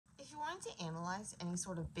trying to analyze any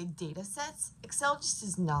sort of big data sets, Excel just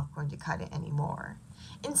is not going to cut it anymore.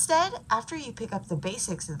 Instead, after you pick up the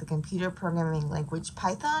basics of the computer programming language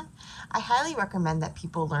Python, I highly recommend that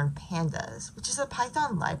people learn Pandas, which is a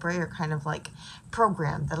Python library or kind of like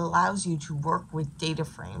program that allows you to work with data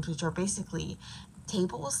frames, which are basically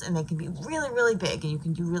tables, and they can be really, really big, and you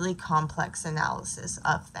can do really complex analysis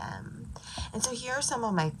of them. And so here are some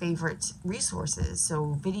of my favorite resources,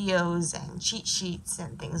 so videos and cheat sheets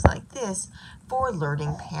and things like this for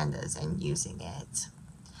learning Pandas and using it.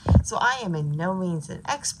 So I am in no means an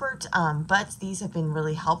expert, but these have been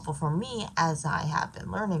really helpful for me as I have been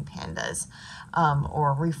learning Pandas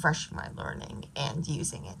or refreshing my learning and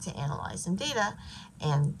using it to analyze some data,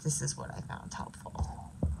 and this is what I found helpful.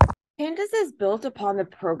 Pandas is built upon the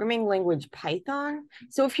programming language Python.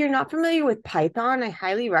 So if you're not familiar with Python, I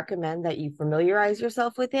highly recommend that you familiarize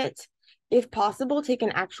yourself with it. If possible, take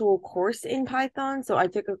an actual course in Python. So I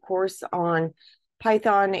took a course on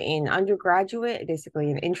Python in undergraduate,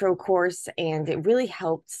 basically an intro course, and it really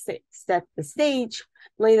helped set the stage,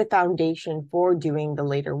 lay the foundation for doing the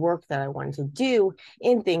later work that I wanted to do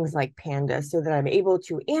in things like Pandas so that I'm able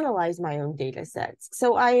to analyze my own data sets.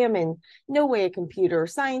 So I am in no way a computer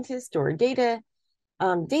scientist or a data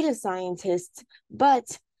scientist, but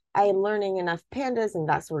I am learning enough Pandas and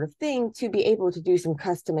that sort of thing to be able to do some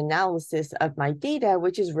custom analysis of my data,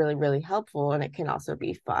 which is really, really helpful, and it can also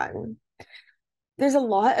be fun. There's a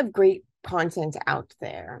lot of great content out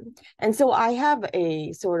there. And so I have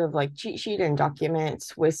a sort of like cheat sheet and document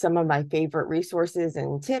with some of my favorite resources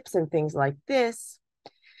and tips and things like this.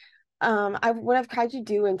 What I've tried to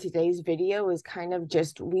do in today's video is kind of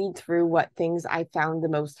just read through what things I found the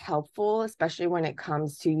most helpful, especially when it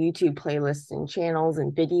comes to YouTube playlists and channels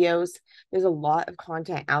and videos. There's a lot of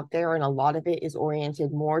content out there, and a lot of it is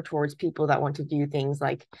oriented more towards people that want to do things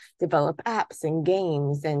like develop apps and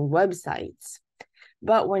games and websites.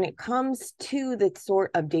 But when it comes to the sort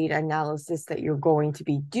of data analysis that you're going to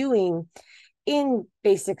be doing in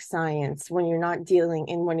basic science, when you're not dealing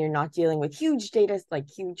with huge data, like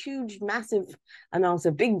huge, massive amounts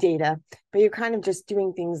of big data, but you're kind of just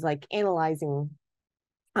doing things like analyzing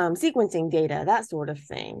sequencing data, that sort of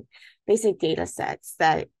thing, basic data sets,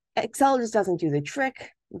 that Excel just doesn't do the trick,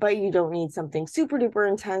 but you don't need something super duper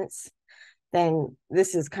intense, then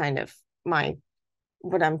this is kind of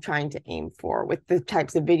what I'm trying to aim for with the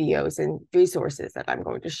types of videos and resources that I'm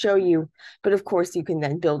going to show you. But of course, you can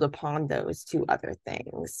then build upon those to other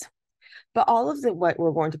things. But all of what we're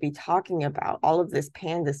going to be talking about, all of this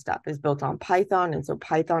Pandas stuff is built on Python. And so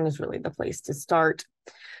Python is really the place to start.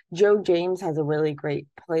 Joe James has a really great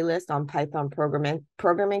playlist on Python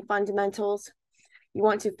programming fundamentals. You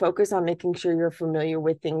want to focus on making sure you're familiar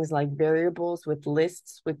with things like variables, with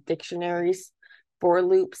lists, with dictionaries, for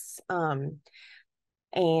loops,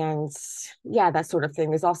 and yeah, that sort of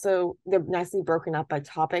thing. They're nicely broken up by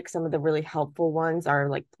topic. Some of the really helpful ones are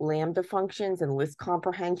like lambda functions and list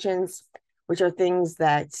comprehensions, which are things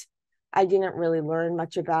that I didn't really learn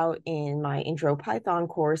much about in my intro Python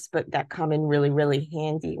course, but that come in really, really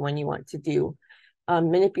handy when you want to do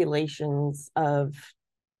manipulations of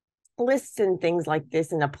lists and things like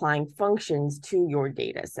this and applying functions to your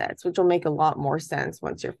data sets, which will make a lot more sense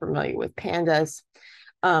once you're familiar with Pandas.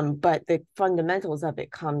 But the fundamentals of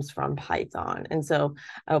it comes from Python. And so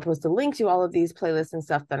I'll post a link to all of these playlists and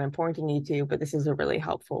stuff that I'm pointing you to, but this is a really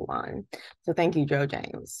helpful one. So thank you, Joe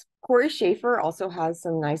James. Corey Schaefer also has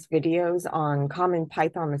some nice videos on common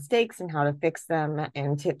Python mistakes and how to fix them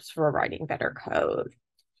and tips for writing better code.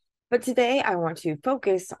 But today I want to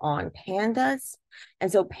focus on Pandas.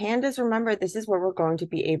 And so Pandas, remember, this is where we're going to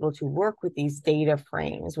be able to work with these data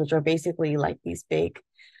frames, which are basically like these big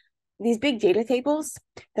data tables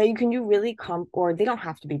that you can do really or they don't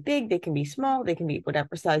have to be big, they can be small, they can be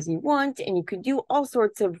whatever size you want, and you can do all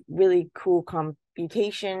sorts of really cool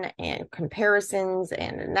computation and comparisons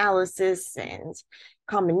and analysis and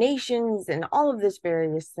combinations and all of this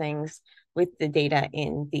various things with the data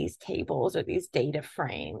in these tables or these data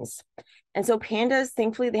frames. And so Pandas,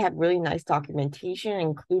 thankfully, they have really nice documentation,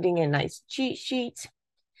 including a nice cheat sheet.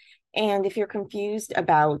 And if you're confused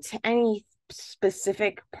about any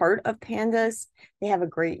specific part of Pandas, they have a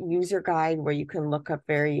great user guide where you can look up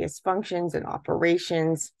various functions and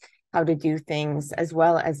operations, how to do things, as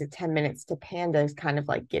well as a 10 minutes to Pandas kind of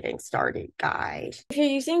like getting started guide. If you're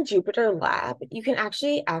using Jupyter Lab, you can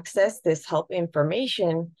actually access this help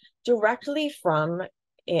information directly from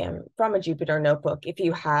a Jupyter notebook if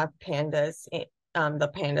you have Pandas,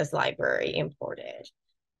 the Pandas library imported.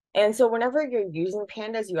 And so whenever you're using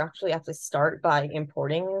Pandas, you actually have to start by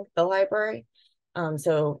importing the library.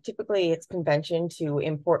 So typically it's convention to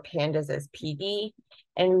import Pandas as PD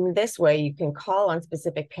And this way you can call on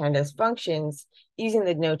specific pandas functions using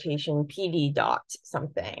the notation pd dot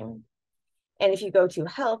something. And if you go to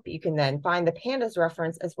help, you can then find the pandas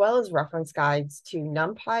reference as well as reference guides to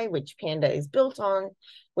NumPy, which Panda is built on,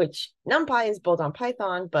 which NumPy is built on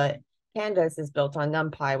Python, but Pandas is built on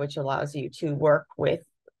NumPy, which allows you to work with,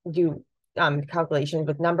 do calculations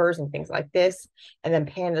with numbers and things like this. And then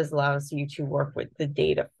Pandas allows you to work with the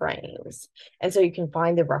data frames. And so you can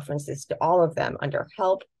find the references to all of them under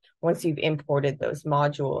help once you've imported those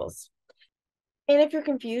modules. And if you're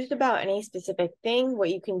confused about any specific thing, what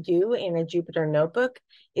you can do in a Jupyter notebook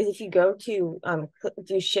is if you go to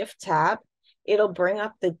do Shift Tab, it'll bring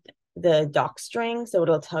up the doc string. So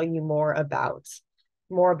it'll tell you more about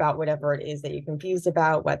whatever it is that you're confused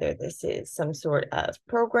about, whether this is some sort of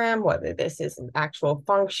program, whether this is an actual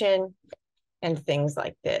function, and things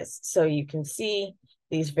like this. So you can see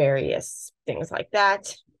these various things like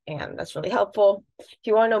that. And that's really helpful. If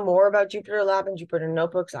you want to know more about Jupyter Lab and Jupyter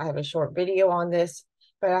Notebooks, I have a short video on this,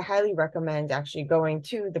 but I highly recommend actually going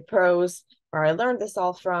to the pros where I learned this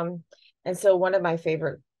all from. And so one of my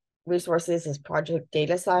favorite resources is Project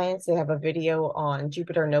Data Science. They have a video on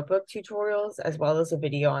Jupyter Notebook tutorials, as well as a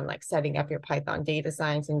video on like setting up your Python data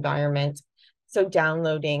science environment. So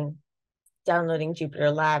downloading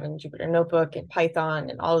Jupyter Lab and Jupyter Notebook and Python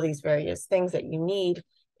and all of these various things that you need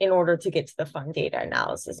in order to get to the fun data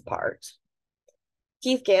analysis part.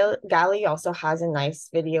 Keith Galley also has a nice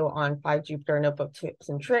video on 5 Jupyter Notebook tips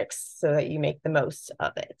and tricks so that you make the most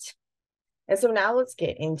of it. And so now let's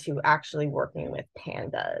get into actually working with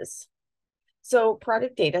pandas. So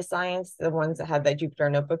Project Data Science, the ones that have that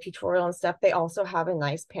Jupyter Notebook tutorial and stuff, they also have a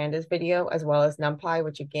nice pandas video, as well as NumPy,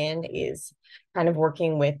 which again is kind of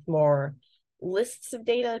working with more lists of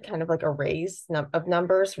data, kind of like arrays of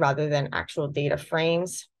numbers rather than actual data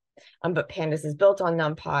frames. But Pandas is built on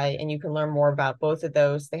NumPy, and you can learn more about both of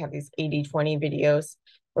those. They have these 80-20 videos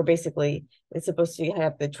where basically it's supposed to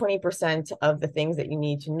have the 20% of the things that you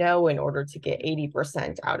need to know in order to get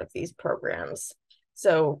 80% out of these programs.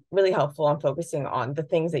 So really helpful on focusing on the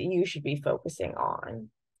things that you should be focusing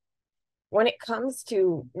on. When it comes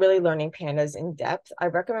to really learning pandas in depth, I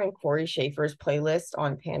recommend Corey Schaefer's playlist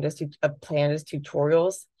on pandas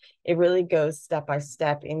tutorials. It really goes step by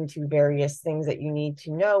step into various things that you need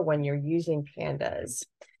to know when you're using pandas.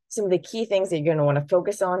 Some of the key things that you're going to want to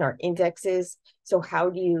focus on are indexes. So how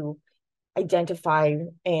do you identify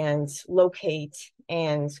and locate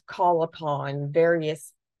and call upon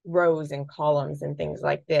various rows and columns and things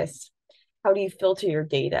like this? How do you filter your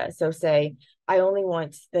data? So say, I only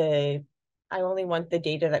want the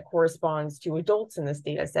data that corresponds to adults in this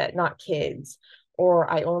data set, not kids.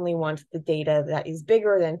 Or I only want the data that is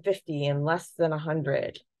bigger than 50 and less than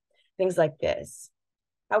 100, things like this.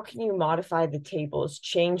 How can you modify the tables,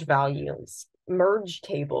 change values, merge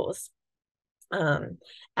tables,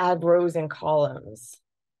 add rows and columns?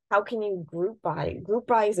 How can you group by? Group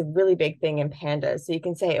by is a really big thing in Pandas. So you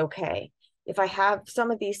can say, okay, if I have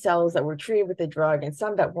some of these cells that were treated with the drug and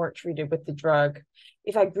some that weren't treated with the drug,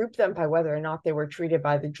 if I group them by whether or not they were treated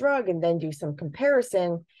by the drug and then do some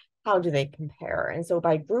comparison, how do they compare? And so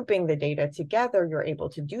by grouping the data together, you're able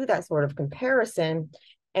to do that sort of comparison.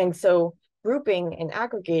 And so grouping and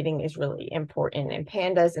aggregating is really important in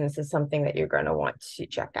Pandas, and this is something that you're going to want to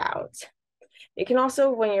check out. It can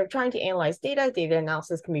also, when you're trying to analyze data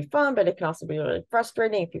analysis can be fun, but it can also be really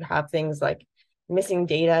frustrating if you have things like missing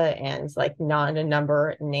data and like not a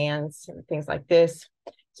number, nans, and things like this.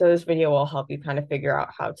 So this video will help you kind of figure out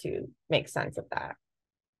how to make sense of that.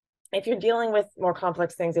 If you're dealing with more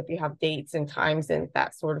complex things, if you have dates and times and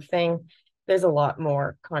that sort of thing, there's a lot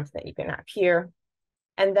more content you can have here.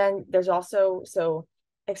 And then there's also, so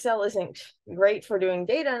Excel isn't great for doing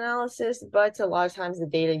data analysis, but a lot of times the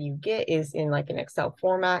data you get is in like an Excel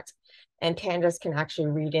format, and Pandas can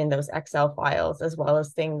actually read in those Excel files, as well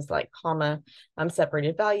as things like comma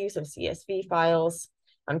separated values of CSV files,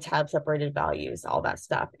 tab separated values, all that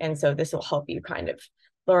stuff. And so this will help you kind of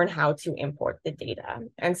learn how to import the data.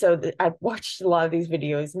 And so I've watched a lot of these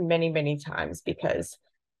videos many times because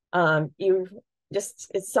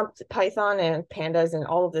it's some Python and pandas and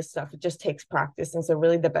all of this stuff. It just takes practice. And so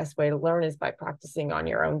really the best way to learn is by practicing on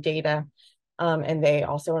your own data. And they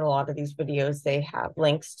also, in a lot of these videos, they have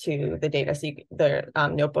links to the data, so the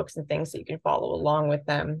notebooks and things so you can follow along with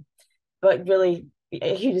them. But really,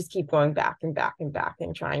 you just keep going back and back and back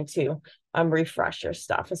and trying to refresh your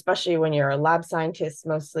stuff, especially when you're a lab scientist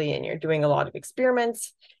mostly and you're doing a lot of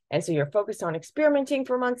experiments. And so you're focused on experimenting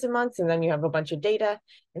for months and months, and then you have a bunch of data.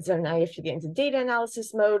 And so now you have to get into data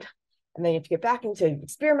analysis mode, and then you have to get back into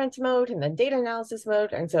experiment mode and then data analysis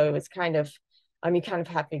mode. And so it's kind of You kind of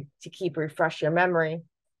have to keep refresh your memory.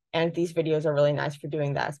 And these videos are really nice for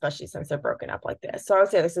doing that, especially since they're broken up like this. So I would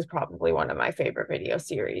say this is probably one of my favorite video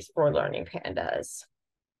series for learning pandas.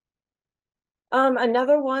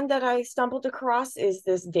 Another one that I stumbled across is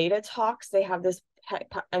this Data Talks. They have this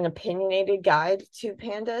an opinionated guide to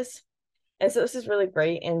pandas. And so this is really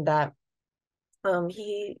great in that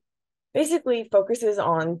he basically focuses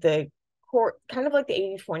on the core, kind of like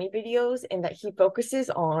the 80-20 videos, and that he focuses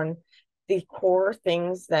on the core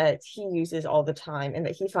things that he uses all the time and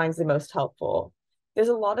that he finds the most helpful. There's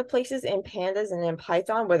a lot of places in pandas and in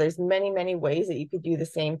Python where there's many ways that you could do the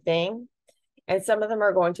same thing. And some of them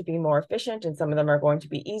are going to be more efficient, and some of them are going to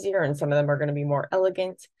be easier, and some of them are going to be more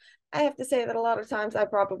elegant. I have to say that a lot of times I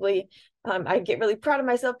probably, I get really proud of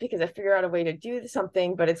myself because I figure out a way to do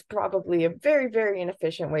something, but it's probably a very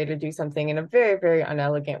inefficient way to do something and a very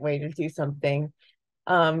unelegant way to do something.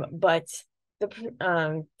 But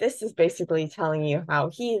this is basically telling you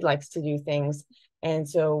how he likes to do things. And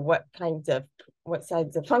so what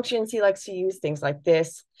sides of functions he likes to use, things like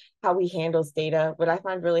this, how he handles data. What I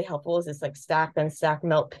find really helpful is this like stack, unstack,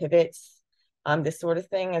 melt pivots, this sort of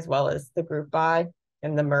thing, as well as the group by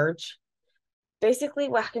and the merge. Basically,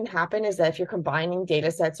 what can happen is that if you're combining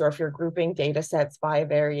data sets or if you're grouping data sets by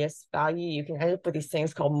various value, you can end up with these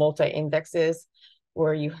things called multi-indexes,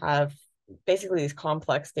 where you have basically these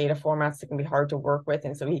complex data formats that can be hard to work with.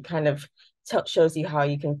 And so he kind of shows you how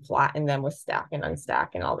you can flatten them with stack and unstack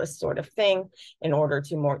and all this sort of thing in order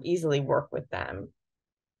to more easily work with them.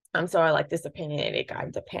 So I like this opinionated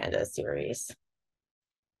guide to Pandas series.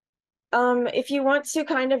 If you want to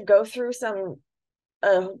kind of go through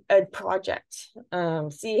a project,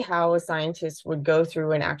 see how a scientist would go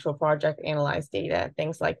through an actual project, analyze data,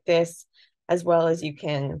 things like this, as well as you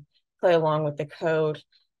can play along with the code.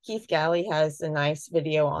 Keith Galley has a nice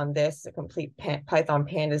video on this, a complete Python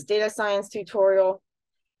Pandas data science tutorial,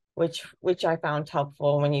 which I found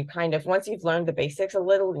helpful when you kind of, once you've learned the basics a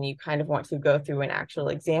little and you kind of want to go through an actual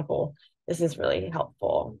example, this is really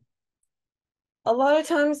helpful. A lot of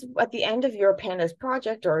times at the end of your Pandas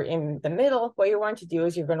project or in the middle, what you want to do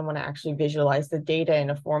is you're going to want to actually visualize the data in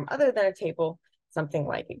a form other than a table, something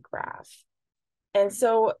like a graph. And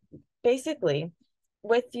so basically,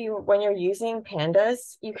 when you're using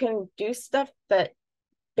Pandas, you can do stuff that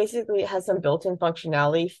basically has some built-in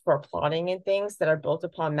functionality for plotting and things that are built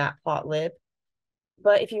upon matplotlib.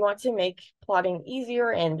 But if you want to make plotting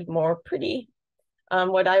easier and more pretty,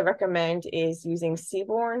 what I recommend is using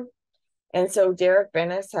Seaborn. And so Derek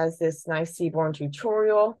Bennis has this nice Seaborn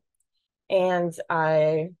tutorial, and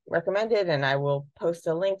I recommend it, and I will post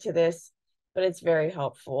a link to this, but it's very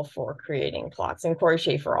helpful for creating plots. And Corey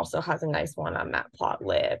Schaefer also has a nice one on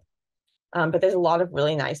matplotlib. But there's a lot of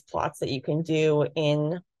really nice plots that you can do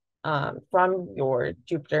from your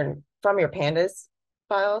Pandas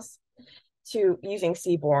files to using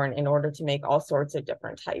Seaborn in order to make all sorts of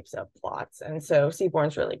different types of plots. And so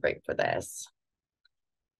Seaborn's really great for this.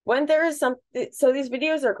 When there is so these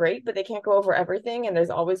videos are great, but they can't go over everything. And there's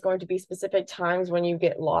always going to be specific times when you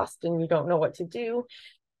get lost and you don't know what to do.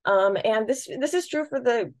 And this is true for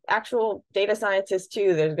the actual data scientists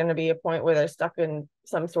too. There's going to be a point where they're stuck in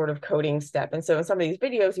some sort of coding step. And so in some of these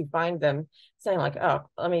videos, you find them saying like, oh,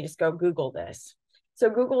 let me just go Google this. So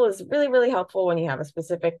Google is really helpful when you have a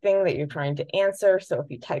specific thing that you're trying to answer. So if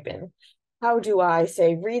you type in, how do I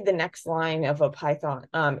say, read the next line of a Python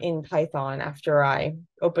in Python after I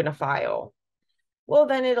open a file? Well,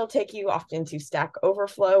 then it'll take you often to Stack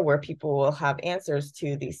Overflow, where people will have answers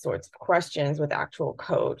to these sorts of questions with actual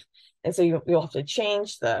code. And so you'll have to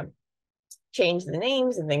change the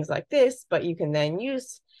names and things like this, but you can then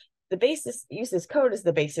use this code as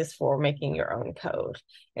the basis for making your own code.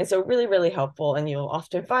 And so really helpful. And you'll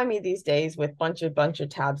often find me these days with bunch of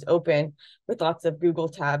tabs open with lots of Google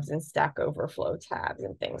tabs and Stack Overflow tabs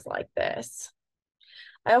and things like this.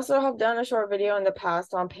 I also have done a short video in the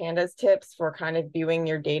past on Pandas tips for kind of viewing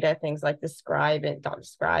your data, things like the scribe and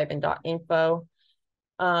 .describe and .info.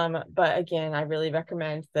 But again, I really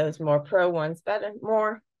recommend those more pro ones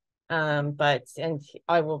more. And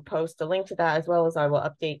I will post a link to that, as well as I will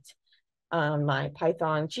update my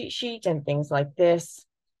Python cheat sheet and things like this.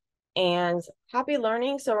 And happy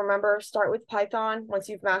learning. So remember, start with Python. Once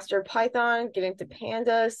you've mastered Python, get into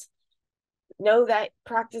Pandas. Know that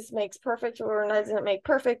practice makes perfect, or doesn't make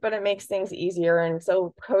perfect, but it makes things easier. And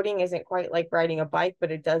so coding isn't quite like riding a bike,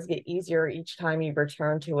 but it does get easier each time you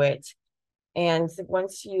return to it. And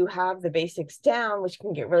once you have the basics down, which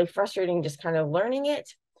can get really frustrating just kind of learning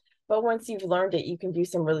it, but once you've learned it, you can do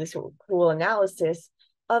some really cool analysis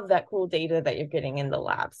of that cool data that you're getting in the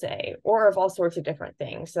lab, say, or of all sorts of different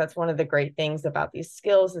things. So that's one of the great things about these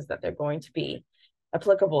skills, is that they're going to be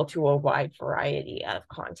applicable to a wide variety of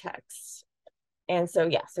contexts. And so,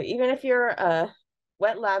 yeah, so even if you're a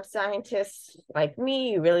wet lab scientist like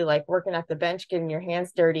me, you really like working at the bench, getting your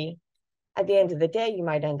hands dirty, at the end of the day, you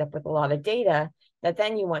might end up with a lot of data that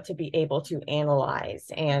then you want to be able to analyze,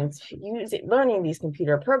 and learning these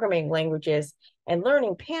computer programming languages and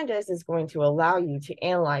learning Pandas is going to allow you to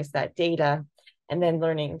analyze that data. And then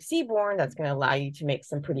learning Seaborn, that's going to allow you to make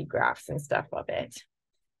some pretty graphs and stuff of it.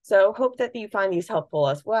 So hope that you find these helpful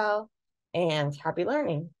as well, and happy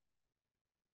learning.